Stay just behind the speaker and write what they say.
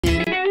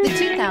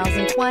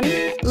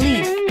2020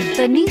 Leaf.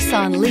 The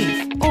Nissan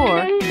Leaf,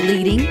 or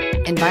leading,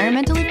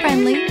 environmentally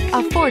friendly,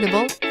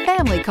 affordable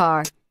family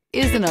car,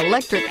 is an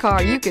electric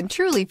car you can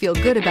truly feel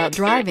good about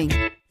driving.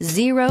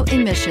 Zero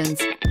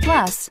emissions,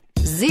 plus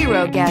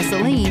zero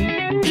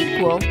gasoline,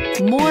 equal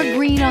more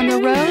green on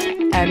the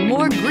road and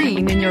more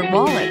green in your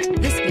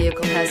wallet. This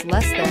vehicle has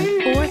less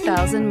than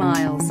 4,000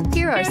 miles.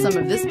 Here are some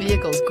of this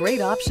vehicle's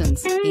great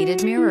options: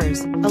 heated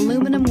mirrors,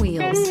 aluminum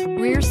wheels,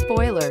 rear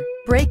spoiler,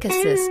 brake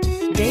assist,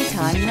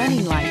 daytime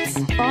running lights,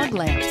 fog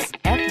lamps,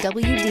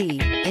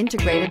 FWD,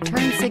 integrated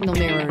turn signal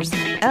mirrors,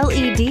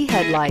 LED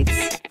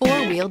headlights,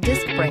 four-wheel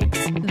disc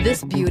brakes.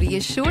 This beauty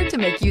is sure to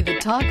make you the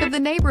talk of the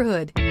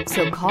neighborhood.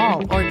 So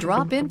call or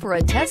drop in for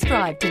a test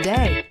drive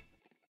today.